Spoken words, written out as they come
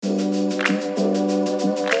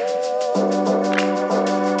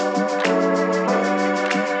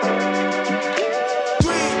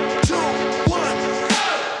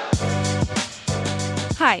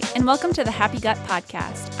and welcome to the Happy Gut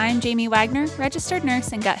Podcast. I'm Jamie Wagner, registered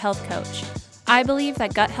nurse and gut health coach. I believe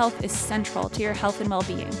that gut health is central to your health and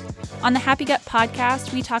well-being. On the Happy Gut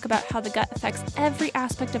Podcast, we talk about how the gut affects every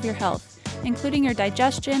aspect of your health, including your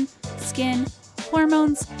digestion, skin,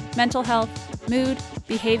 hormones, mental health, mood,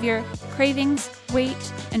 behavior, cravings,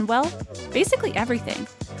 weight, and well, basically everything.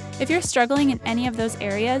 If you're struggling in any of those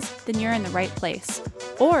areas, then you're in the right place.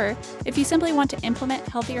 Or if you simply want to implement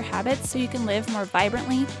healthier habits so you can live more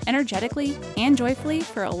vibrantly, energetically, and joyfully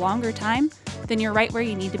for a longer time, then you're right where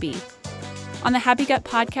you need to be. On the Happy Gut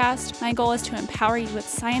Podcast, my goal is to empower you with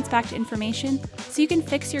science-backed information so you can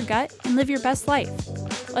fix your gut and live your best life.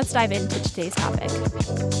 Let's dive into today's topic.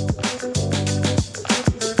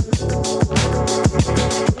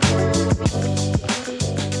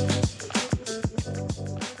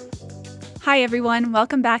 Hi everyone,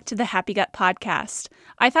 welcome back to the Happy Gut Podcast.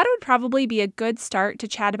 I thought it would probably be a good start to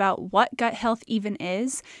chat about what gut health even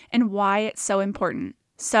is and why it's so important.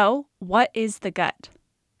 So, what is the gut?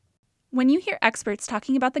 When you hear experts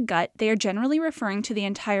talking about the gut, they are generally referring to the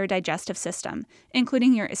entire digestive system,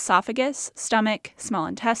 including your esophagus, stomach, small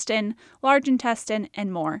intestine, large intestine,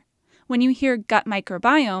 and more. When you hear gut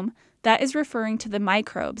microbiome, that is referring to the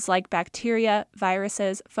microbes like bacteria,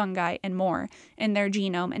 viruses, fungi, and more in their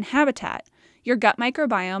genome and habitat. Your gut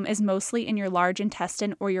microbiome is mostly in your large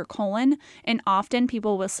intestine or your colon, and often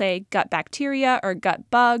people will say gut bacteria or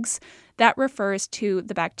gut bugs. That refers to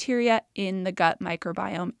the bacteria in the gut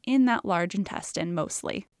microbiome in that large intestine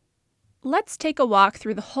mostly. Let's take a walk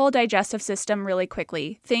through the whole digestive system really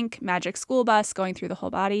quickly. Think Magic School Bus going through the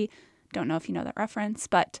whole body. Don't know if you know that reference,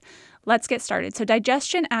 but let's get started. So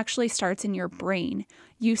digestion actually starts in your brain.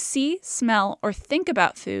 You see, smell, or think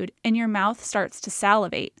about food, and your mouth starts to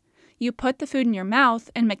salivate. You put the food in your mouth,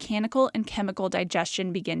 and mechanical and chemical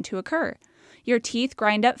digestion begin to occur. Your teeth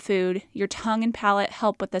grind up food, your tongue and palate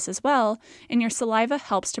help with this as well, and your saliva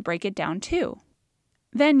helps to break it down too.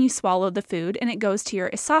 Then you swallow the food, and it goes to your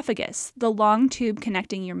esophagus, the long tube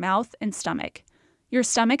connecting your mouth and stomach. Your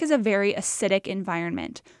stomach is a very acidic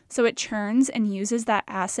environment, so it churns and uses that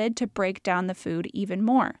acid to break down the food even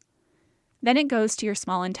more. Then it goes to your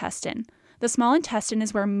small intestine. The small intestine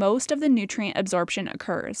is where most of the nutrient absorption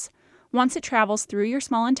occurs. Once it travels through your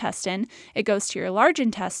small intestine, it goes to your large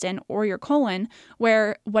intestine or your colon,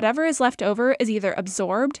 where whatever is left over is either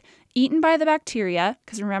absorbed, eaten by the bacteria,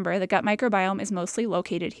 because remember, the gut microbiome is mostly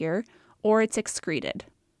located here, or it's excreted.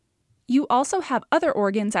 You also have other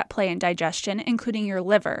organs at play in digestion, including your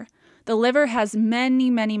liver. The liver has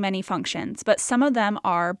many functions, but some of them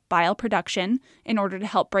are bile production in order to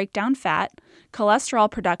help break down fat,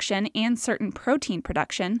 cholesterol production, and certain protein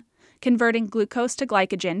production, converting glucose to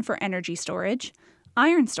glycogen for energy storage,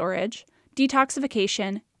 iron storage,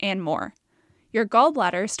 detoxification, and more. Your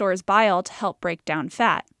gallbladder stores bile to help break down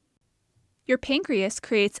fat. Your pancreas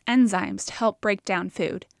creates enzymes to help break down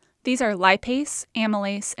food. These are lipase,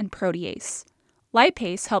 amylase, and protease.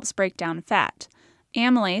 Lipase helps break down fat.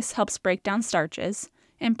 Amylase helps break down starches,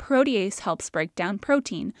 and protease helps break down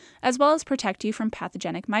protein, as well as protect you from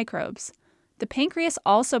pathogenic microbes. The pancreas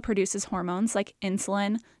also produces hormones like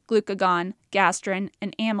insulin, glucagon, gastrin,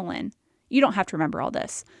 and amylin. You don't have to remember all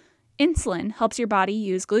this. Insulin helps your body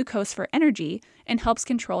use glucose for energy and helps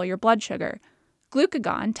control your blood sugar.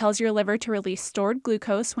 Glucagon tells your liver to release stored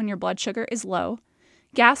glucose when your blood sugar is low.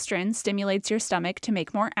 Gastrin stimulates your stomach to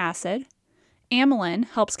make more acid. Amylin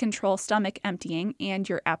helps control stomach emptying and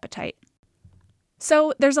your appetite.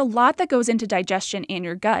 So there's a lot that goes into digestion and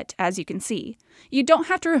your gut, as you can see. You don't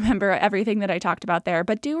have to remember everything that I talked about there,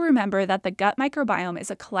 but do remember that the gut microbiome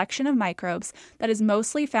is a collection of microbes that is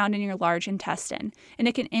mostly found in your large intestine, and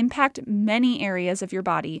it can impact many areas of your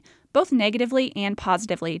body, both negatively and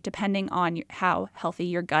positively, depending on how healthy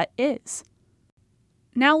your gut is.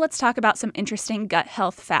 Now let's talk about some interesting gut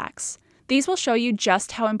health facts. These will show you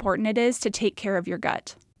just how important it is to take care of your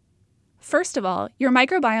gut. First of all, your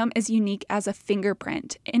microbiome is unique as a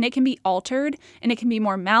fingerprint, and it can be altered and it can be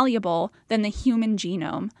more malleable than the human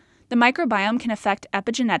genome. The microbiome can affect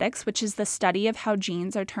epigenetics, which is the study of how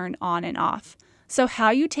genes are turned on and off. So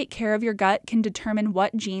how you take care of your gut can determine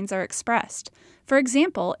what genes are expressed. For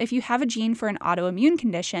example, if you have a gene for an autoimmune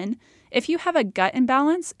condition, if you have a gut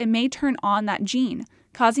imbalance, it may turn on that gene,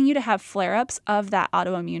 causing you to have flare-ups of that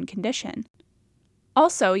autoimmune condition.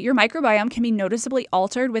 Also, your microbiome can be noticeably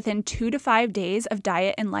altered within 2 to 5 days of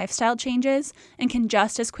diet and lifestyle changes and can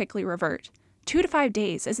just as quickly revert. 2 to 5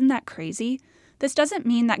 days, isn't that crazy? This doesn't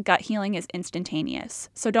mean that gut healing is instantaneous,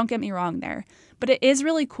 so don't get me wrong there, but it is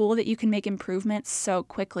really cool that you can make improvements so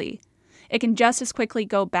quickly. It can just as quickly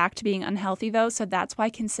go back to being unhealthy though, so that's why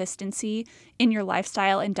consistency in your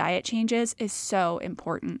lifestyle and diet changes is so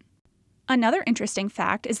important. Another interesting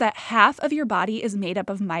fact is that half of your body is made up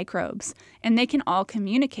of microbes, and they can all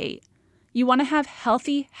communicate. You want to have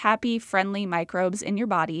healthy, happy, friendly microbes in your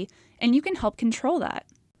body, and you can help control that.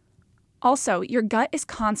 Also, your gut is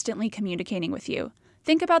constantly communicating with you.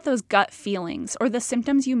 Think about those gut feelings or the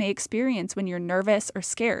symptoms you may experience when you're nervous or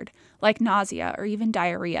scared, like nausea or even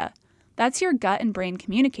diarrhea. That's your gut and brain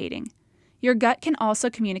communicating. Your gut can also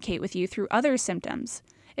communicate with you through other symptoms.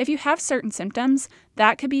 If you have certain symptoms,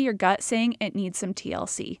 that could be your gut saying it needs some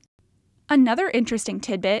TLC. Another interesting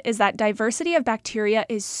tidbit is that diversity of bacteria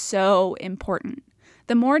is so important.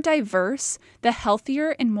 The more diverse, the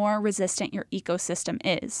healthier and more resistant your ecosystem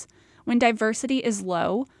is. When diversity is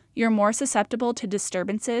low, you're more susceptible to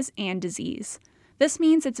disturbances and disease. This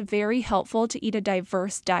means it's very helpful to eat a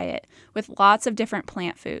diverse diet with lots of different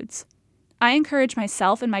plant foods. I encourage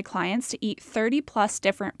myself and my clients to eat 30 plus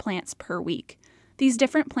different plants per week. These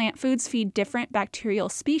different plant foods feed different bacterial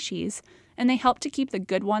species, and they help to keep the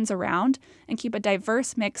good ones around and keep a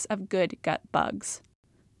diverse mix of good gut bugs.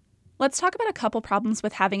 Let's talk about a couple problems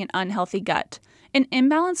with having an unhealthy gut. An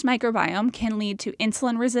imbalanced microbiome can lead to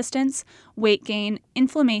insulin resistance, weight gain,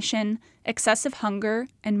 inflammation, excessive hunger,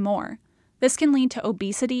 and more. This can lead to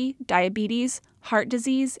obesity, diabetes, heart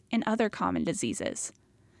disease, and other common diseases.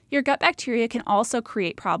 Your gut bacteria can also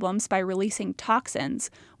create problems by releasing toxins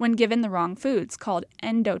when given the wrong foods, called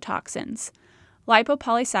endotoxins.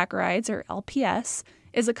 Lipopolysaccharides, or LPS,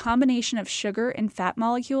 is a combination of sugar and fat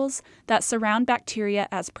molecules that surround bacteria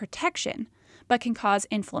as protection, but can cause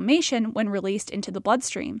inflammation when released into the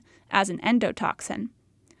bloodstream as an endotoxin.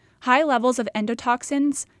 High levels of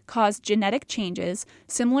endotoxins cause genetic changes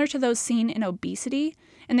similar to those seen in obesity,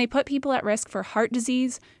 and they put people at risk for heart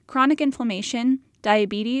disease, chronic inflammation,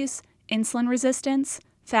 diabetes, insulin resistance,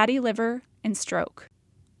 fatty liver, and stroke.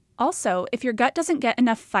 Also, if your gut doesn't get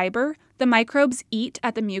enough fiber, the microbes eat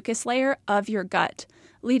at the mucus layer of your gut,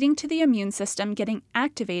 leading to the immune system getting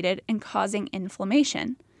activated and causing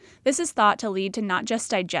inflammation. This is thought to lead to not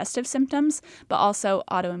just digestive symptoms, but also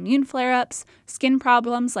autoimmune flare-ups, skin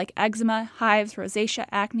problems like eczema, hives, rosacea,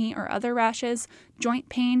 acne, or other rashes, joint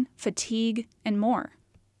pain, fatigue, and more.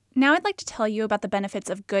 Now I'd like to tell you about the benefits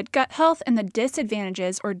of good gut health and the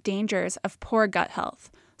disadvantages or dangers of poor gut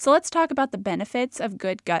health. So let's talk about the benefits of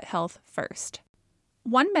good gut health first.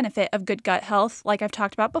 One benefit of good gut health, like I've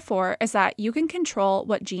talked about before, is that you can control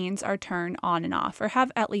what genes are turned on and off, or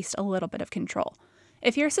have at least a little bit of control.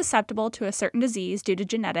 If you're susceptible to a certain disease due to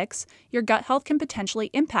genetics, your gut health can potentially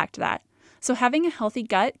impact that. So having a healthy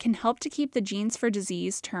gut can help to keep the genes for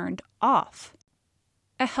disease turned off.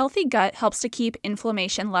 A healthy gut helps to keep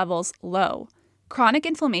inflammation levels low. Chronic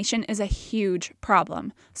inflammation is a huge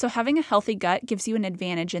problem, so having a healthy gut gives you an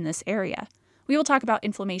advantage in this area. We will talk about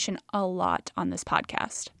inflammation a lot on this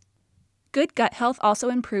podcast. Good gut health also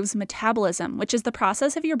improves metabolism, which is the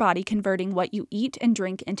process of your body converting what you eat and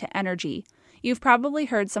drink into energy. You've probably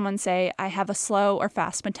heard someone say, "I have a slow or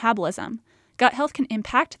fast metabolism." Gut health can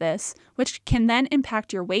impact this, which can then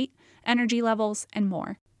impact your weight, energy levels, and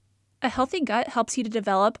more. A healthy gut helps you to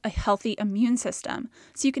develop a healthy immune system,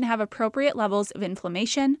 so you can have appropriate levels of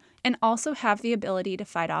inflammation and also have the ability to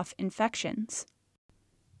fight off infections.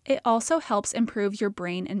 It also helps improve your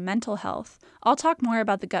brain and mental health. I'll talk more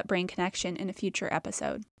about the gut-brain connection in a future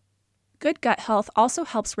episode. Good gut health also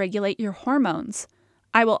helps regulate your hormones.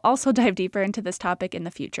 I will also dive deeper into this topic in the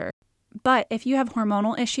future. But if you have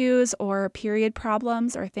hormonal issues or period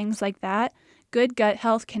problems or things like that, good gut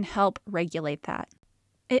health can help regulate that.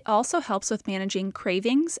 It also helps with managing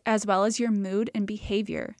cravings as well as your mood and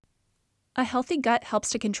behavior. A healthy gut helps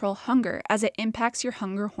to control hunger as it impacts your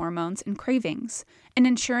hunger hormones and cravings. And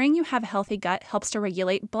ensuring you have a healthy gut helps to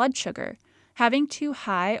regulate blood sugar. Having too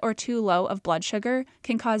high or too low of blood sugar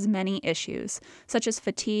can cause many issues, such as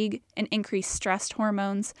fatigue and increased stress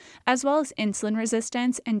hormones, as well as insulin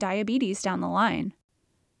resistance and diabetes down the line.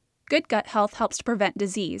 Good gut health helps to prevent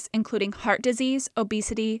disease, including heart disease,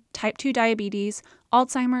 obesity, type 2 diabetes,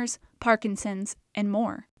 Alzheimer's, Parkinson's, and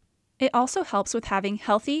more. It also helps with having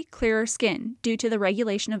healthy, clearer skin due to the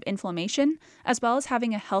regulation of inflammation, as well as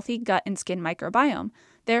having a healthy gut and skin microbiome,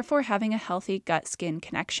 therefore having a healthy gut-skin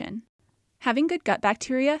connection. Having good gut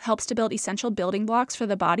bacteria helps to build essential building blocks for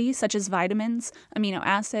the body, such as vitamins, amino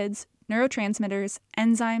acids, neurotransmitters,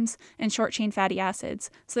 enzymes, and short-chain fatty acids,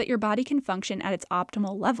 so that your body can function at its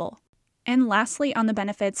optimal level. And lastly, on the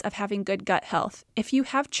benefits of having good gut health, if you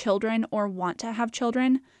have children or want to have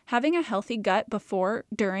children, having a healthy gut before,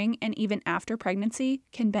 during, and even after pregnancy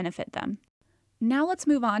can benefit them. Now let's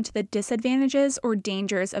move on to the disadvantages or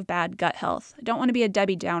dangers of bad gut health. I don't want to be a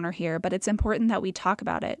Debbie Downer here, but it's important that we talk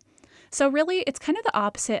about it. So really, it's kind of the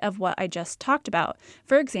opposite of what I just talked about.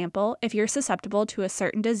 For example, if you're susceptible to a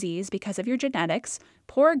certain disease because of your genetics,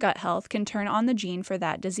 poor gut health can turn on the gene for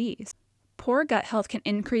that disease. Poor gut health can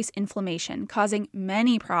increase inflammation, causing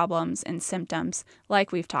many problems and symptoms,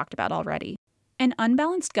 like we've talked about already. An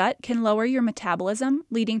unbalanced gut can lower your metabolism,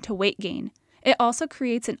 leading to weight gain. It also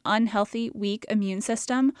creates an unhealthy, weak immune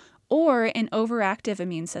system or an overactive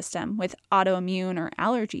immune system with autoimmune or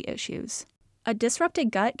allergy issues. A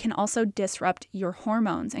disrupted gut can also disrupt your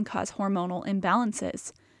hormones and cause hormonal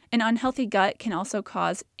imbalances. An unhealthy gut can also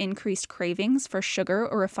cause increased cravings for sugar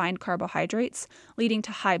or refined carbohydrates, leading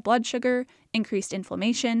to high blood sugar, increased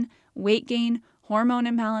inflammation, weight gain, hormone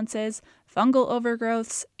imbalances, fungal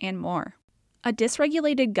overgrowths, and more. A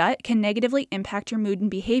dysregulated gut can negatively impact your mood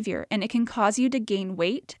and behavior, and it can cause you to gain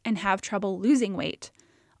weight and have trouble losing weight.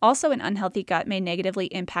 Also, an unhealthy gut may negatively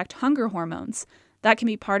impact hunger hormones. That can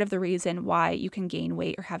be part of the reason why you can gain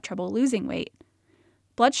weight or have trouble losing weight.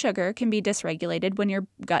 Blood sugar can be dysregulated when your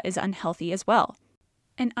gut is unhealthy as well.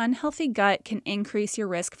 An unhealthy gut can increase your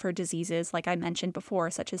risk for diseases like I mentioned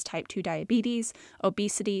before, such as type 2 diabetes,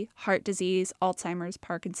 obesity, heart disease, Alzheimer's,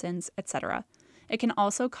 Parkinson's, etc. It can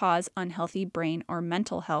also cause unhealthy brain or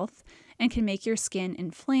mental health and can make your skin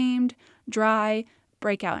inflamed, dry,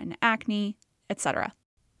 break out in acne, etc.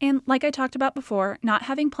 And like I talked about before, not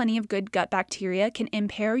having plenty of good gut bacteria can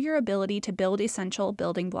impair your ability to build essential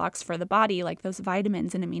building blocks for the body, like those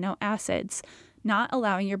vitamins and amino acids, not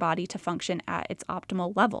allowing your body to function at its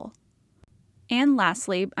optimal level. And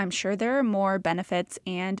lastly, I'm sure there are more benefits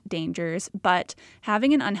and dangers, but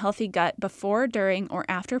having an unhealthy gut before, during, or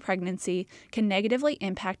after pregnancy can negatively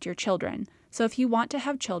impact your children. So if you want to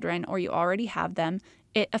have children or you already have them,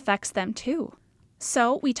 it affects them too.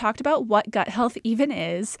 So we talked about what gut health even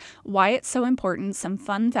is, why it's so important, some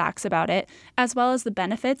fun facts about it, as well as the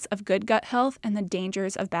benefits of good gut health and the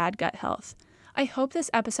dangers of bad gut health. I hope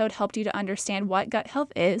this episode helped you to understand what gut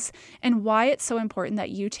health is and why it's so important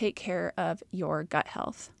that you take care of your gut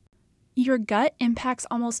health. Your gut impacts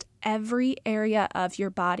almost every area of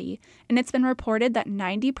your body, and it's been reported that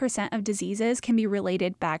 90% of diseases can be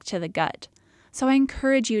related back to the gut. So I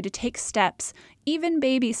encourage you to take steps, even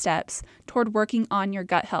baby steps, toward working on your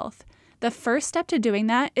gut health. The first step to doing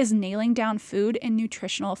that is nailing down food and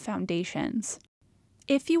nutritional foundations.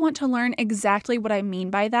 If you want to learn exactly what I mean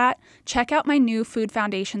by that, check out my new Food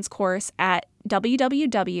Foundations course at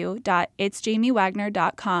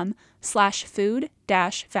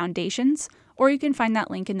www.itsjamiewagner.com/food-foundations, or you can find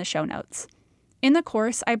that link in the show notes. In the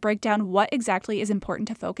course, I break down what exactly is important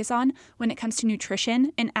to focus on when it comes to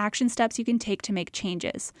nutrition and action steps you can take to make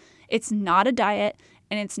changes. It's not a diet,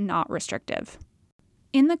 and it's not restrictive.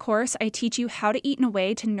 In the course, I teach you how to eat in a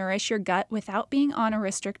way to nourish your gut without being on a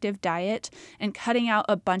restrictive diet and cutting out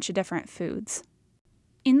a bunch of different foods.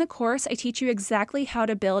 In the course, I teach you exactly how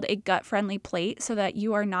to build a gut-friendly plate so that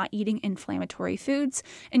you are not eating inflammatory foods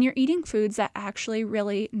and you're eating foods that actually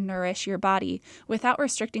really nourish your body without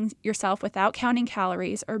restricting yourself, without counting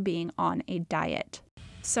calories or being on a diet.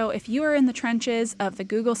 So if you are in the trenches of the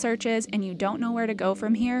Google searches and you don't know where to go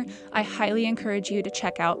from here, I highly encourage you to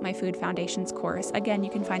check out my Food Foundations course. Again,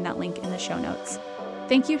 you can find that link in the show notes.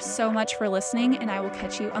 Thank you so much for listening, and I will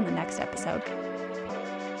catch you on the next episode.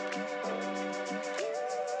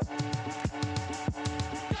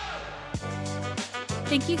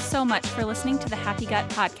 Thank you so much for listening to the Happy Gut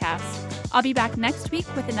Podcast. I'll be back next week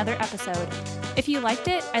with another episode. If you liked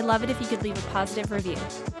it, I'd love it if you could leave a positive review.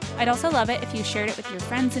 I'd also love it if you shared it with your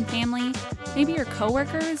friends and family, maybe your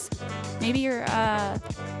coworkers, maybe your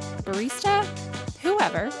barista,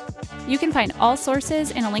 whoever. You can find all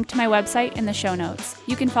sources and a link to my website in the show notes.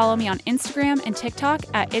 You can follow me on Instagram and TikTok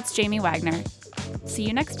at itsjamiewagner. See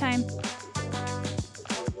you next time.